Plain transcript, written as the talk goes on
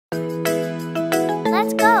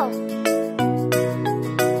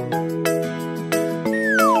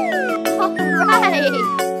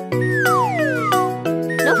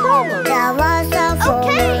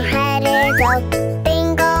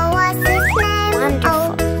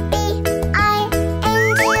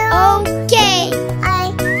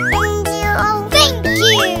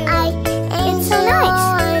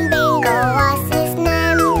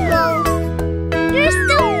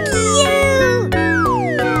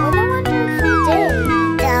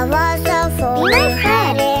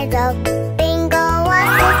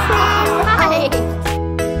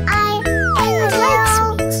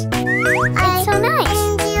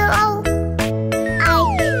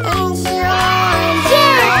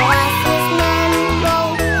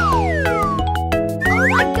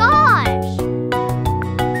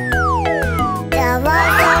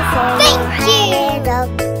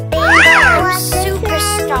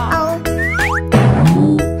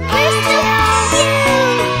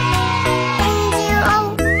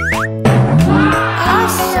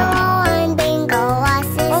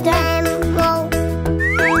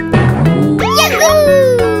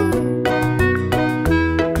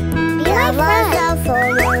my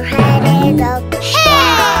friend. Hey!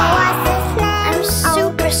 I'm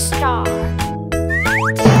superstar.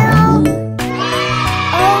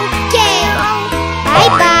 Okay.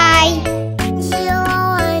 Bye-bye. Let's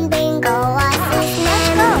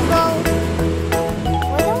go.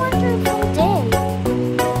 What a wonderful day.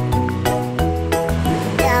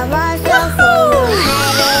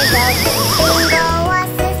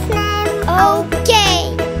 Okay.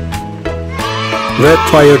 Red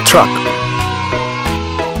fire truck.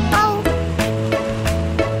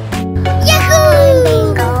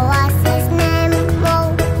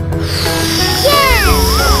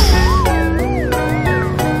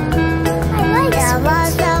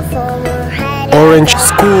 Orange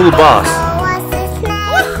school bus.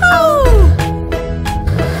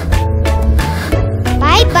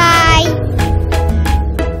 Bye-bye.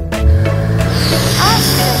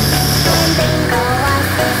 Awesome.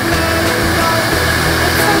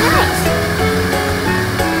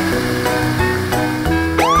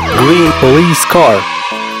 Green police car.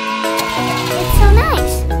 It's so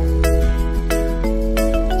nice.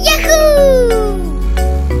 Yahoo!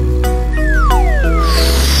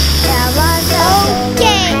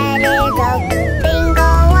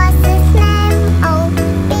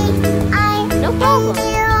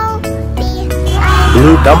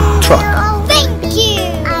 Blue dump truck. Thank you.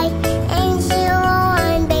 Hey!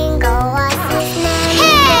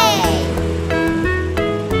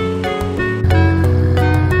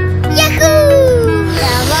 Yahoo!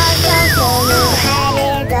 Oh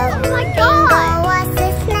my God!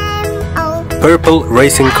 Purple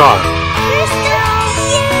racing car. You're so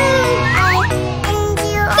cute.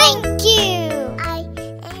 Thank you.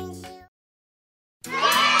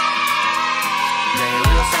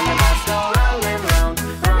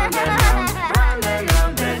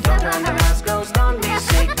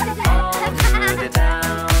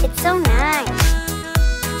 It's so nice.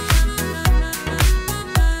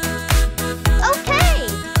 Okay.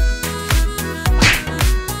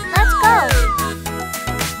 Let's go.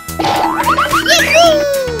 Yahoo!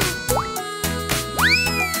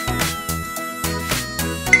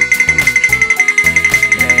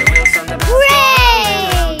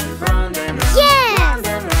 Hooray! Yes!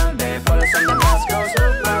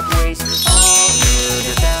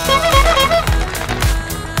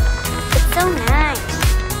 It's so nice.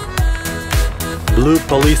 Blue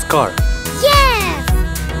police car. Yes!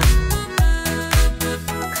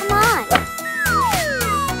 Come on.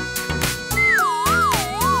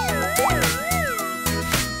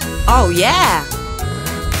 Oh yeah!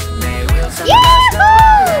 Yahoo!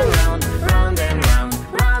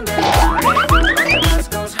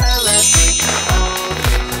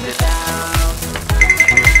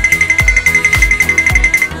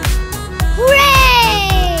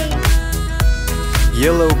 Hooray!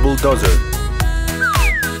 Yellow bulldozer.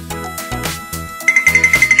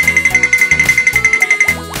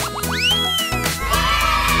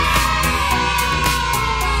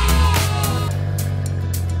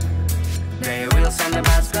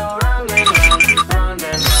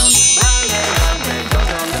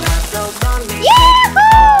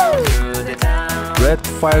 Red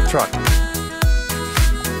fire truck.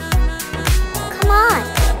 Come on.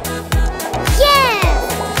 Yes!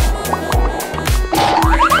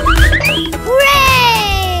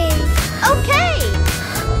 Hooray! Okay.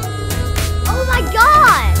 Oh my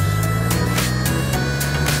God!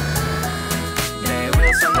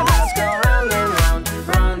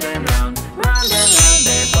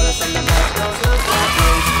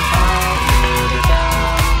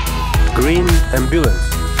 Green ambulance.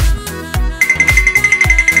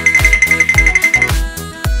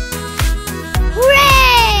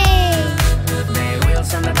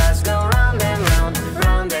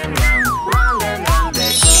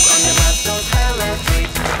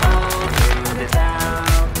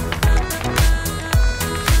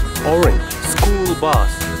 Orange school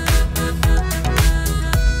bus.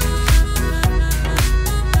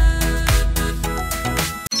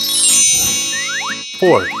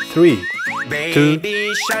 4, 3, 2,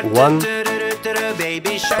 1.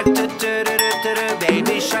 Baby shark,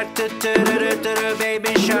 baby shark,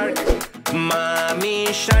 baby shark.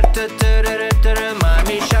 Mommy shark,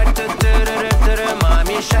 mommy shark,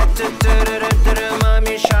 mommy shark,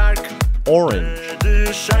 mommy shark. Orange.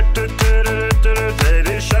 Baby shark, baby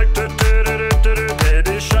shark,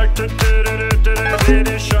 baby shark,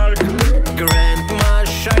 baby shark. Grandma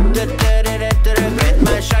shark, grandma shark,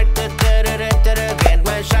 grandma shark,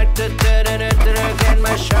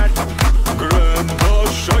 grandma shark. Grandpa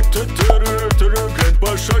shark, grandpa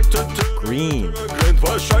shark, Green.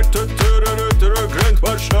 grandpa shark,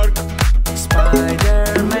 grandpa shark.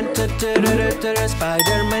 Spider-Man,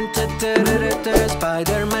 Spider-Man,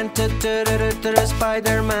 Spider-Man,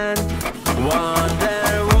 Spider-Man.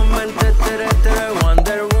 Wonder Woman,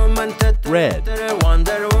 Wonder Woman, Red.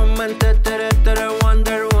 Wonder Woman,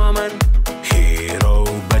 Wonder Woman. Hero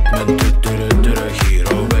Batman,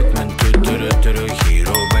 Hero Batman,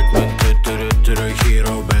 Hero Batman,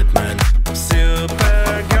 Hero Batman.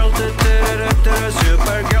 Supergirl,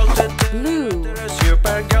 Supergirl, Blue.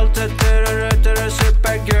 Supergirl,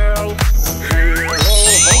 Supergirl. Hero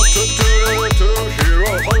Hulk,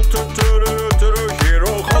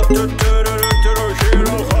 Hero Hulk, Hero Hulk,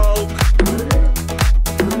 Hero Hulk.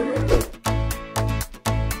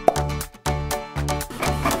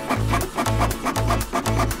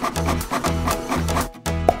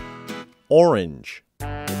 Orange.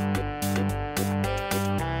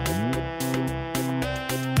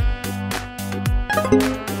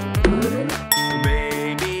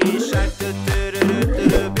 Baby shark,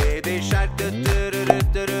 baby shark,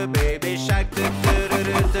 baby shark,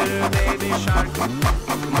 baby shark.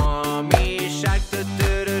 Mommy shark,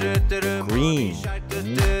 Green.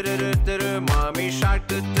 mommy shark,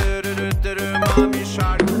 mommy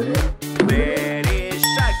shark. Daddy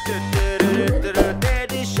shark,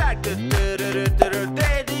 daddy shark,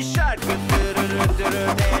 daddy shark,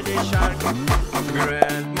 daddy shark.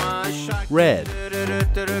 Grandma shark. Red.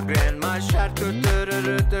 Grandma shark,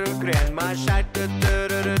 grandma shark,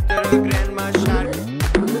 grandma shark.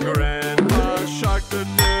 Grandpa shark,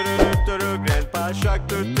 grandpa shark,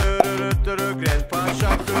 grandpa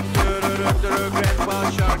shark,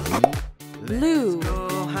 grandpa shark. Blue.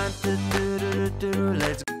 Go hunt,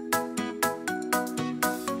 let's go.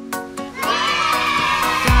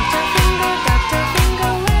 Dr.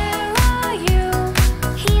 Finger, where are you?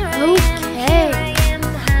 Here I am,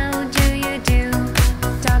 how do you do?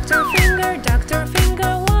 Dr.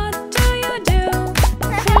 Finger, what do you do?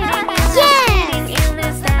 Feeding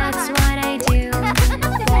illness, that's what I do.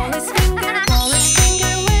 Police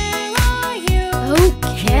Finger, where are you?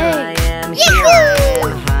 Okay.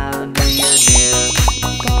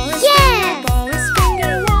 Police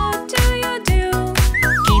Finger, what do you do?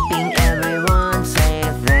 Keeping everyone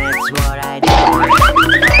safe, that's what I do.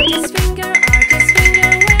 Artist Finger,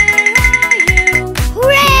 where are you?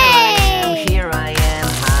 Hooray! Here I am,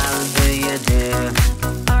 how do you do?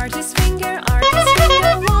 Artist Finger,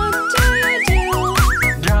 what do you do?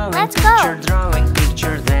 Let's go. Drawing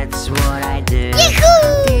picture, that's what I do.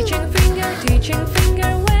 Yahoo! Teaching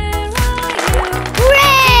Finger, where are you?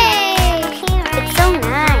 Hooray! It's so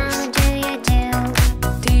nice.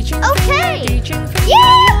 Teaching Okay. Finger,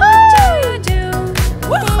 Yahoo! what do you do?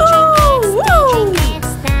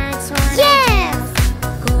 Yes!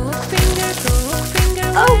 Cook Finger,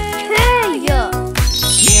 where Okay. are you?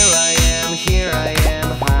 Here I am,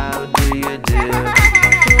 how do you do?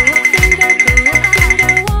 Cook Finger,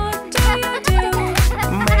 what do you do?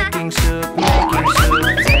 Making soup,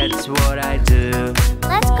 that's what I do.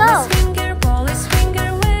 Let's go. Police Finger,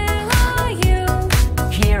 where are you?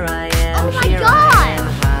 Here I am, Oh my here God. I am,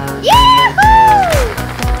 how do Yahoo!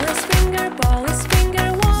 Police Finger,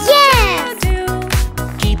 what Yes. do you do?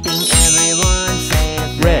 Keeping everyone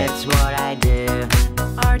safe, Red. that's what I do.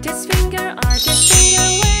 Artist Finger,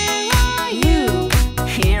 where are you?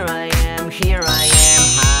 Here I am,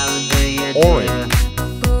 how do you do? Orange.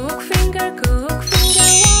 Cook Finger, what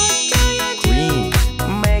do you do? Green.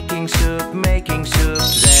 Making soup,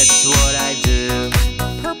 that's what I do.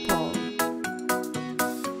 Purple.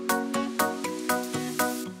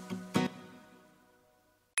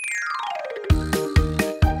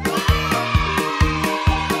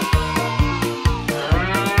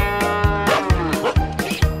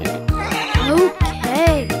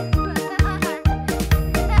 Okay.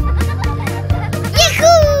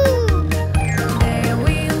 Yahoo! The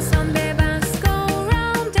wheels on the bus go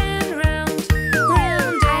round and round,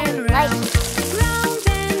 round and Like round, round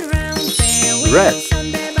and round. The Red. wheels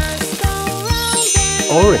on the bus go round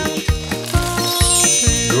and Orange. all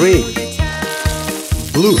through Green. the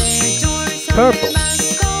town. Blue. The doors on Purple. the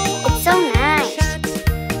bus go It's so open and nice. shut,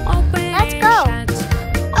 open Let's and go. shut,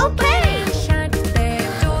 open and shut. The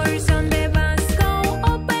doors on the bus go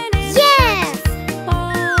open and yes! shut,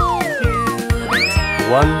 all through the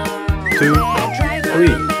town. 1, 2, Driver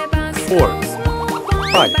 3, on the bus 4, goes, move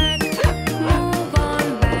on 5. back, move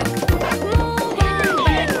on back, move on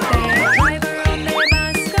back. The driver on the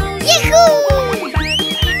bus goes, Yahoo! move on back,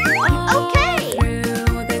 all Okay.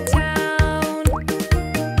 through the town.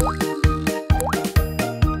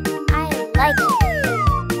 I like it.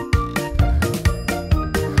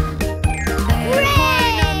 The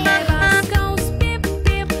horn on the bus goes beep,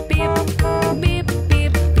 beep, beep, beep,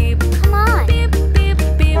 beep, beep, Come on. beep, beep,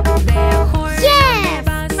 beep. The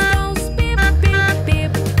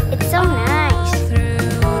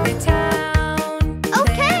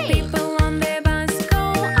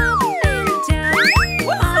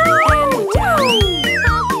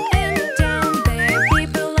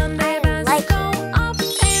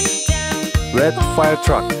Red fire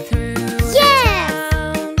truck. Yes!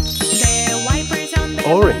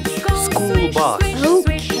 Orange school bus.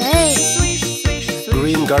 Okay.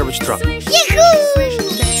 Green garbage truck. Yahoo!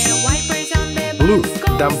 Blue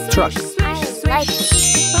dump truck. I like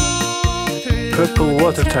it. Purple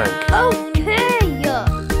water tank. Okay.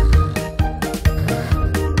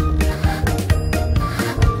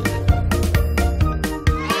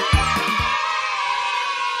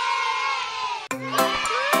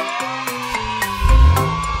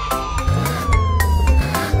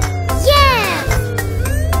 Yes!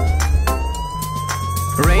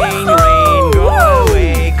 Rain, rain, go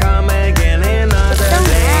away. Come again another So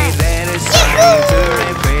day. nice. That is time to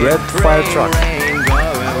repair. Red fire Rain, truck. rain, go Oh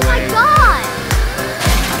my away. god!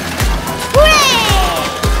 Hooray!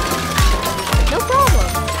 No problem.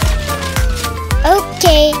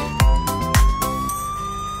 Okay.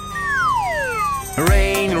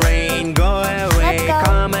 Rain, rain, go away. Let's go.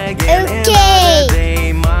 Come again Okay. another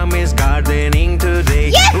day. Mom is gardening today.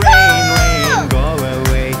 Yahoo! Rain, rain, go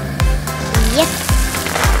away. Yes.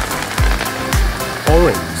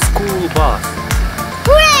 Orange school bus.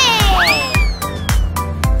 Hooray!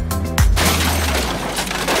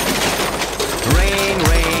 Rain,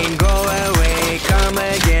 rain, go away. Come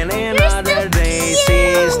again another so day. cute.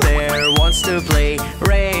 Sister wants to play.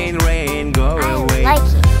 Rain, rain, go I away. like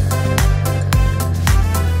it.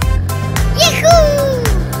 Yahoo!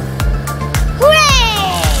 Hooray!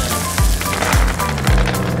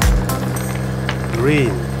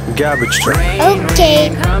 Green garbage truck. Rain, Okay.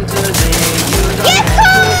 rain, come today. You don't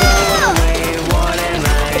Yahoo! have to go away. What a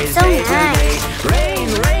nice It's so day nice. today. Rain,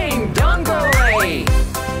 rain, don't go away.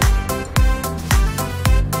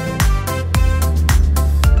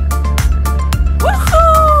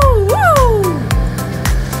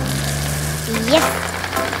 Yes.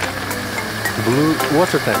 Blue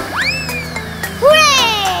water tank.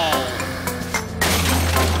 Hooray!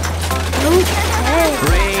 Okay.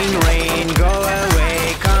 Rain, rain, go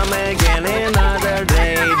away. Come again another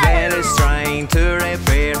day. That is trying to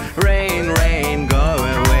repair. Rain, rain, go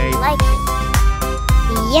away. Like it.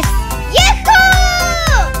 Yes. Yahoo!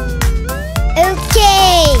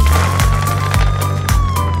 Okay.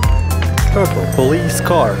 Purple police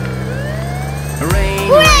car. Rain,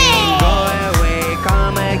 Hooray! rain, go away.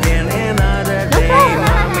 Come again another No day. problem.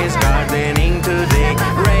 Mom is gardening today.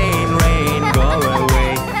 Rain, rain, go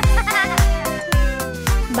away.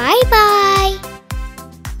 Bye bye.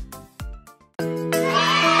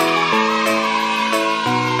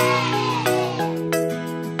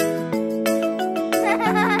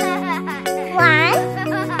 One,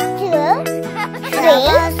 two, three,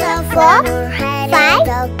 four, five.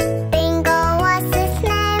 Bingo, what's his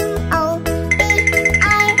name? O B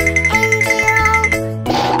I N G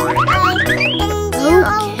O.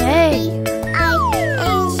 Okay. I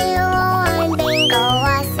N G O and bingo,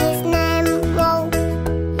 what's his name? Whoa.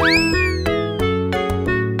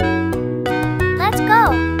 Let's go.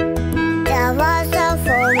 There was a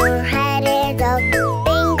four-headed dog.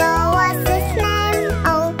 Bingo, what's his name?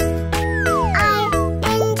 O I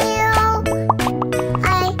N G O. I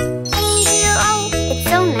N G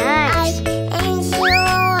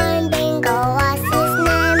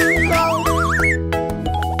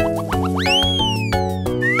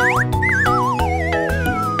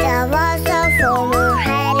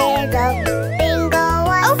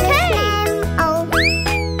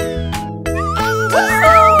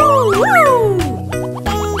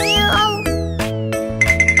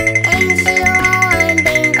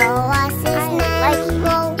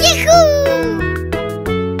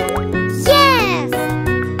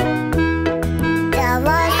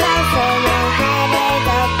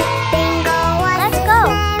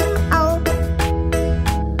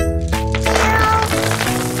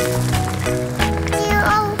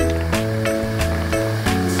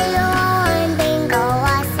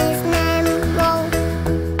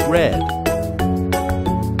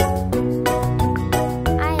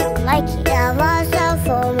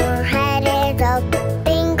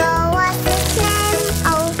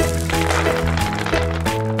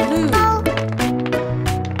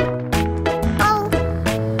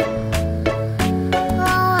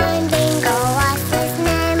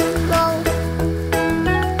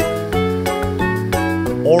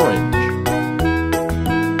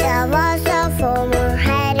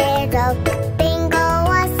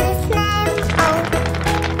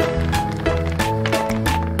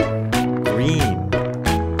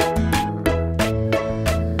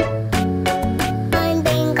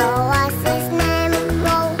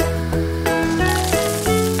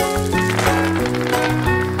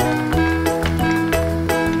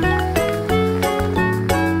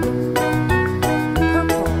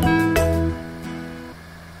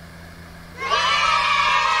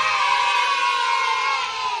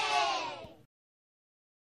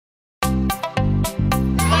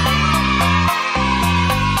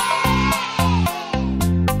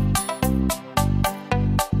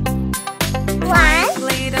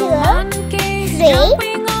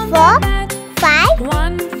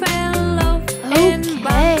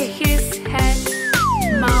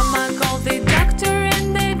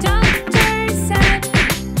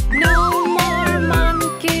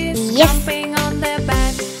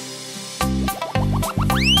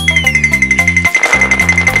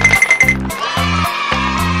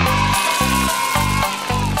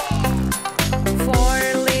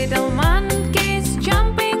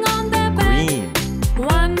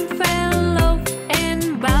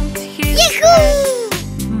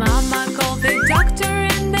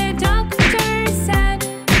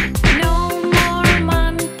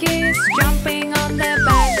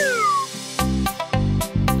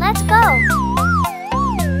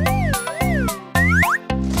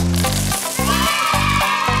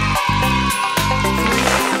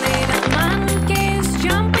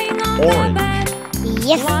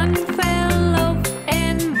Yes. One fell off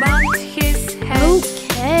and bumped his head.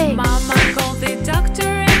 Okay. Mama called the doctor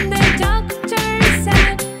and the doctor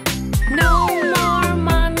said, no more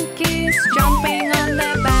monkeys jumping on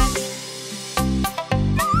the bed.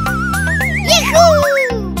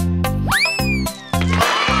 Yahoo!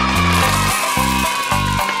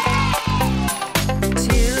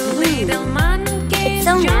 Two little monkeys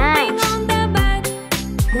So jumping nice. on the bed.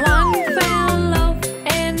 One fell off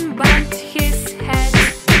and bumped his head.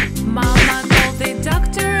 Mama called the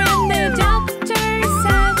doctor and the doctor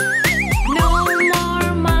said, no more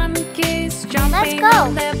monkeys jumping go.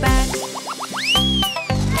 on the bed.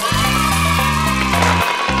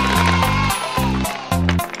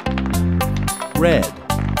 Red.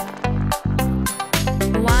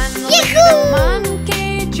 One little monkey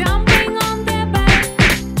jumping on the bed.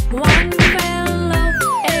 One fell off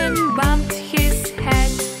and bumped his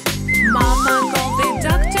head. Mama called the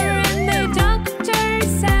doctor and the doctor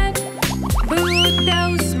said, put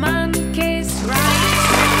those monkeys right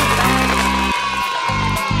to bed.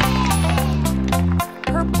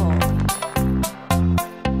 Purple.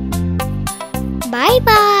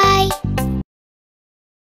 Bye-bye.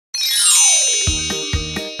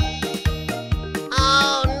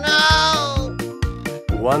 Oh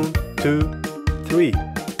no! 1, 2, 3,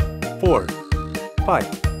 4,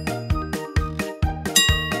 5.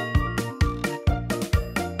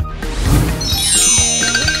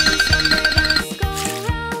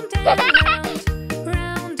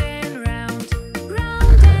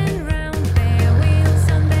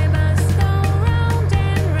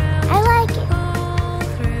 I like it.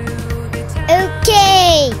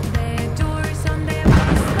 Okay.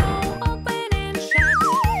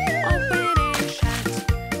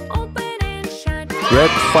 Red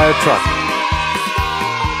fire truck.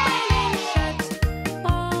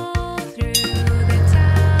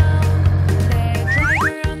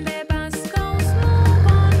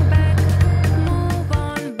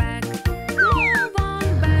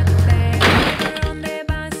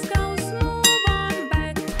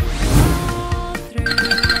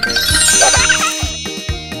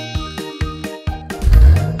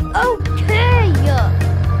 Okay.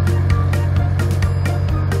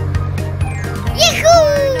 Yahoo!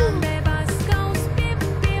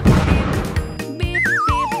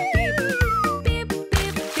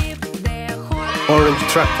 Orange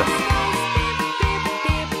tractor.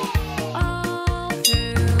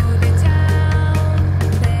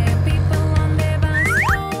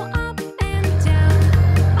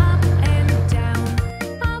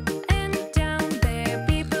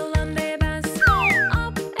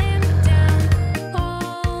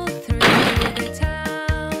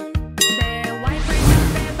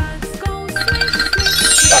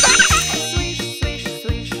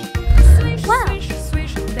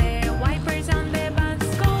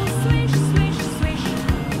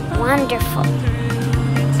 Wonderful.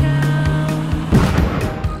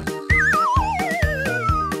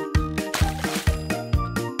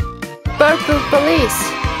 Purple police.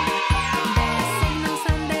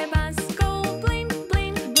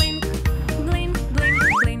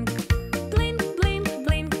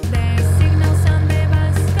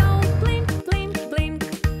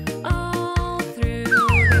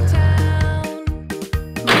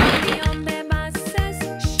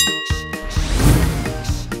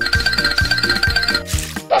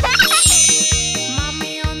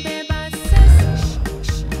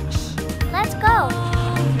 Let's go.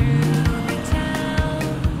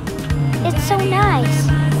 It's so nice.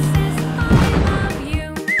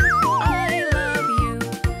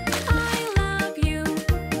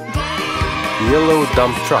 Yellow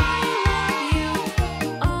dump truck.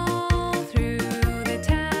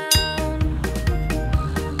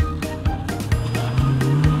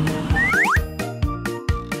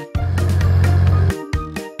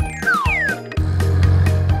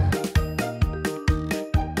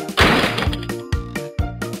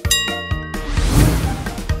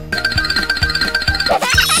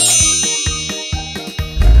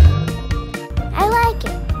 I like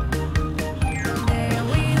it.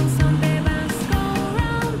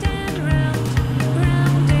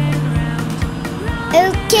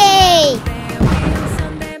 Okay.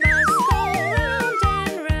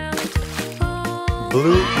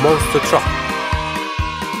 Blue monster truck.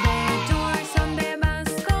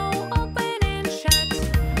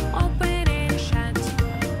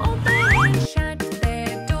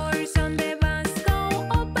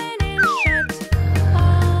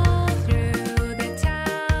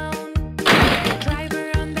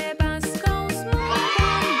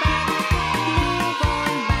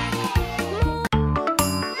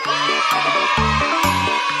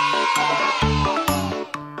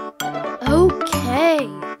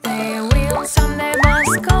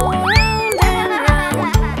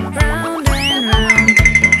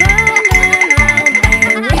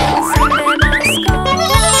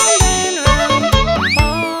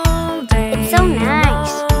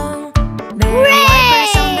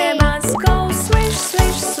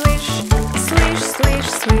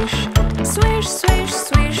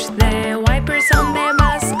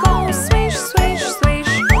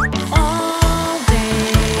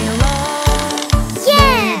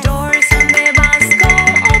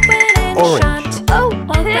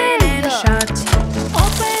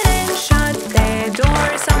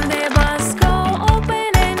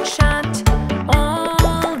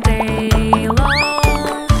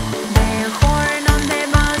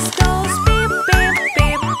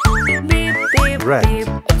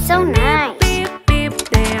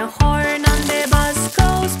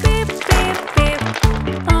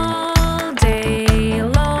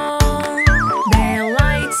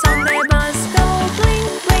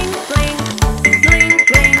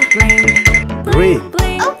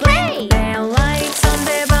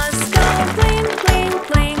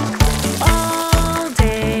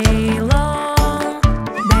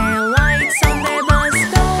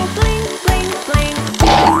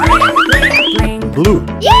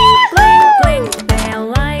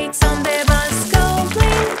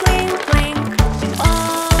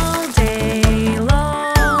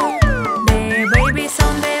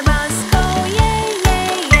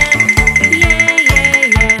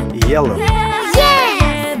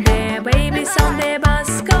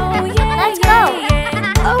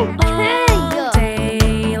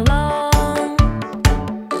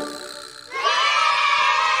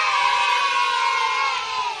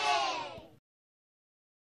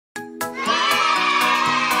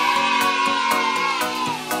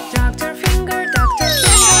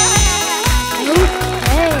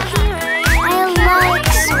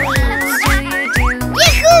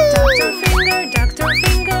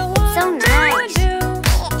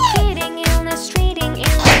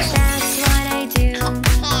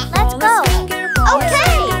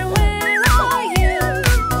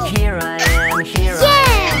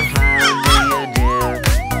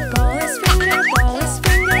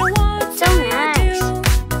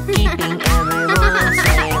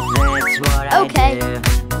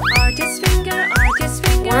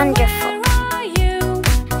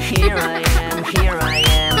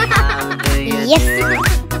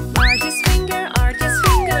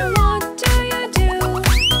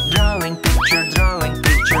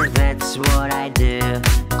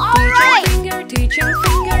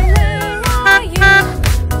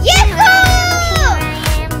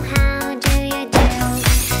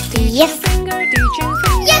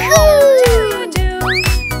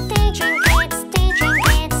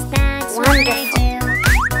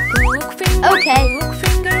 Okay. Cook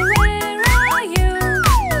finger, where are you?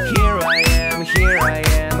 Here I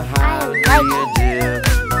am, how do you do?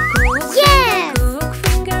 Yes. Cook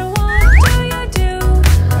finger, what do you do?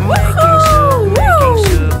 Making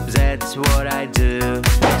soup, that's what I do.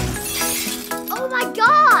 Oh my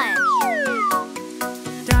gosh.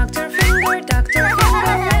 Dr. Finger,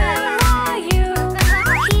 where are you?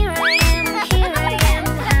 Here I am,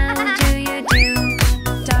 how do you do?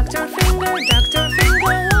 Dr. Finger, what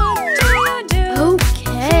do you do?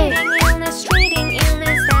 Okay. Treating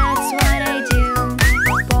illness, that's what I do.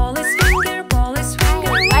 Police finger,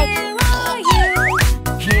 where are you?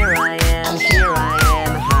 Here I am,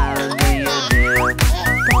 how do you do?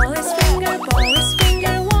 Police finger,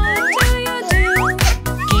 what do you do?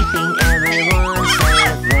 Keeping everyone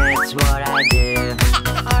safe, that's what I do.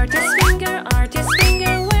 Artist finger,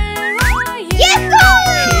 where are you?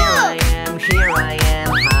 Here I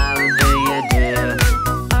am, how do you do?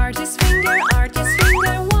 Artist finger, what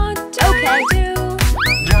do you do?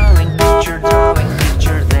 Drawing picture,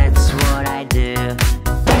 that's what I do.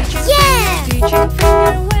 Yes. Teaching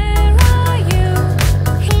finger, where are you?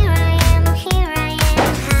 Here I am,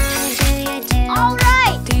 how do you do? All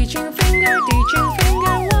right. Teaching finger,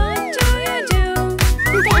 what do you do?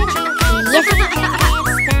 Yes.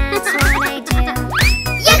 That's what I do.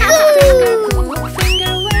 Yahoo! Cook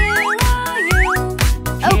finger, where are you?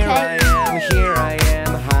 Okay. Here I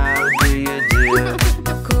am, how do you do?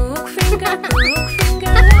 Cook finger,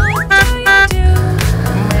 what do you do?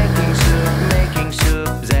 Making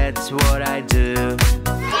soup, that's what I do.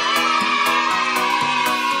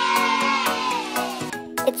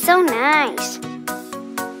 It's so nice.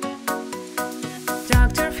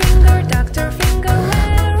 Dr. Finger,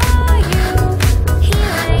 where are you?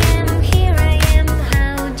 Here I am,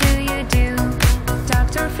 how do you do?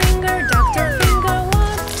 Dr. Finger,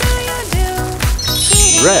 what do you do?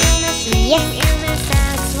 Red. Yes. Illness,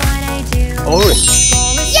 that's what I do. Orange.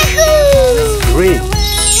 Yahoo! Green.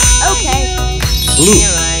 Okay. Blue.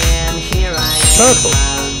 Here I am, Purple.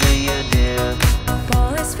 how do you do?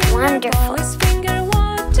 Police finger, Wonderful.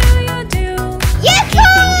 what do you do? Yahoo!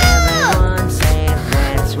 Everyone safe,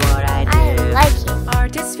 that's what I I do. like it.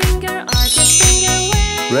 Artist finger,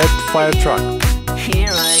 where Red fire truck.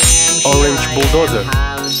 Here I am, Orange bulldozer.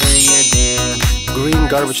 how do you do? Green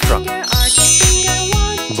garbage truck. Artist finger,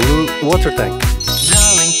 what Blue water tank.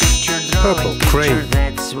 Drawing picture, Purple crane.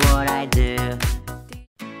 that's what I do.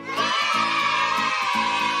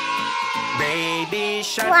 Baby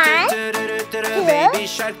shark, One, baby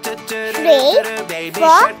shark, three, baby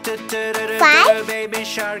four, shark, five. baby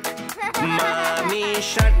shark, mommy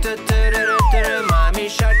shark, mommy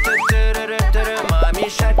shark, mommy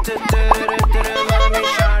shark, mommy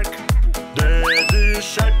shark, daddy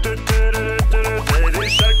shark, daddy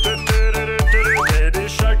shark, daddy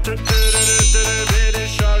shark, daddy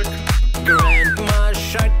shark, grandma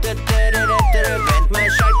shark, grandma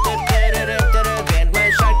shark, grandma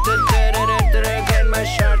shark, grandma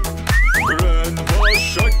shark, grandpa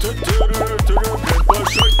shark,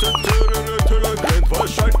 grandpa shark, grandpa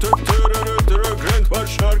shark, grandpa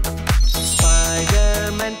shark,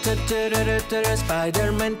 Spider-Man,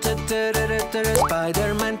 Spider-Man,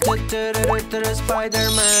 Spider-Man,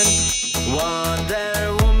 Spider-Man,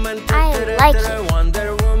 Wonder Woman, I like it. Wonder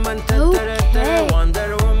Woman, Okay.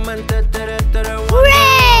 Wonder Woman,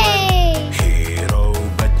 Hooray! Hero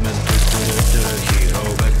Batman, Hero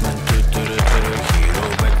Batman, Hero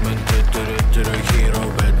Batman, Hero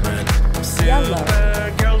Batman,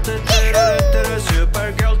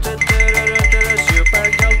 Supergirl,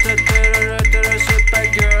 Supergirl,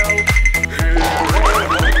 Supergirl,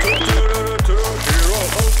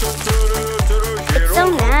 It's so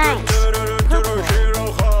nice.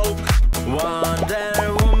 Hero Hulk,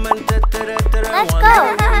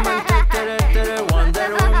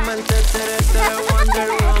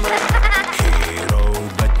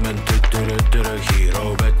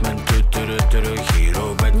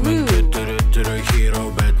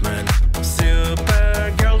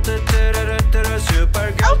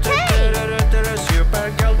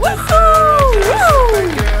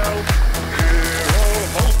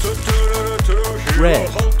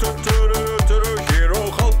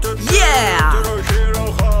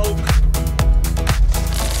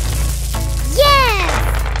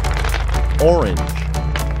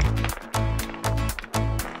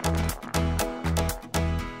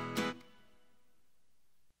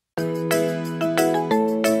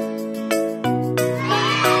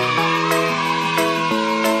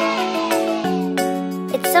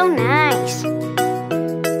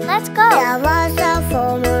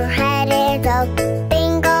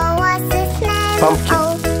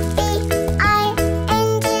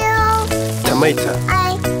 Tomato.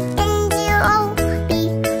 I-N-G-O-B.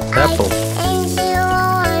 Apple.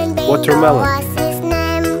 I-N-G-O, and bingo, Watermelon. what's his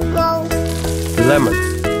name? Whoa. Lemon.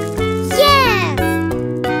 Yes!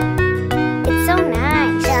 It's so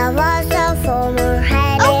nice. There was a farmer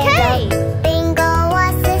had a dog. Bingo,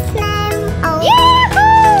 what's his name? Oh.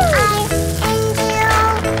 Yahoo! I-N-G-O.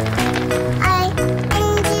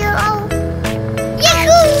 I-N-G-O.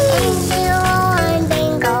 Yahoo! I-N-G-O, and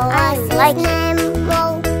bingo, what's his name?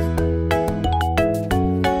 Whoa.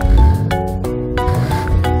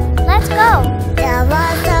 Let's go. There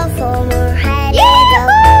was a farmer had a dog.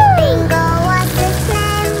 Bingo, what's his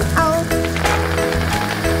name? Oh.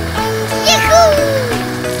 Yahoo!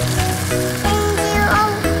 N-G-O.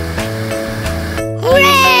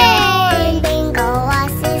 Hooray! Bingo,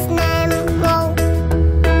 what's his name? Whoa.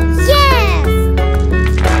 Yes!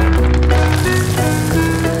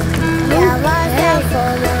 There was a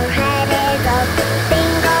farmer had a dog.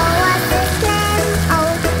 Bingo, what's his name?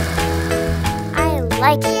 Oh. I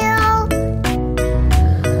like it.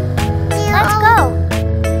 Let's go.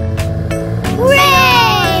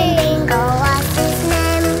 Hooray! Bingo, what's his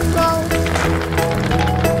name? Whoa.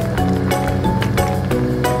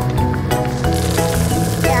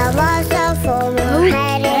 There was a farmer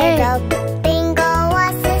had a dog. Bingo,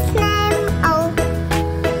 what's his name? Oh.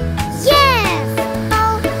 Yes!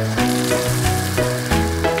 Oh.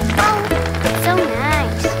 Oh. It's so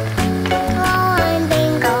nice. Oh, and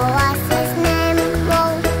bingo, what's his name? Whoa.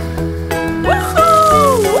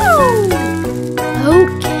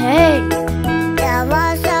 Okay. There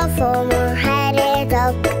was a farmer had a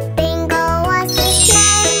dog. Bingo, what's his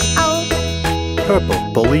name? Oh. Purple.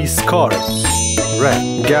 Police car. Red.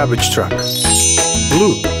 Garbage truck.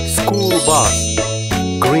 Blue. School bus.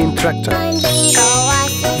 Green tractor. And bingo,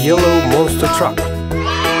 what's his Yellow name? monster truck.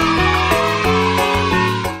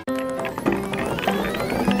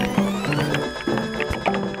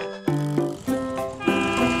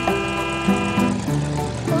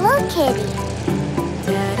 Look, kitty.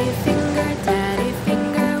 Daddy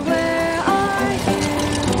finger, where are you?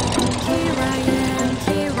 Here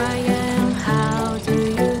I am, how do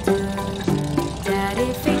you do?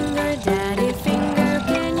 Daddy finger,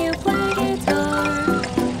 can you play guitar?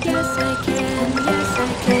 Yes I can,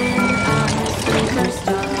 I'm a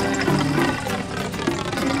superstar.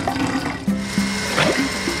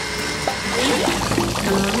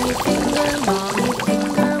 Mommy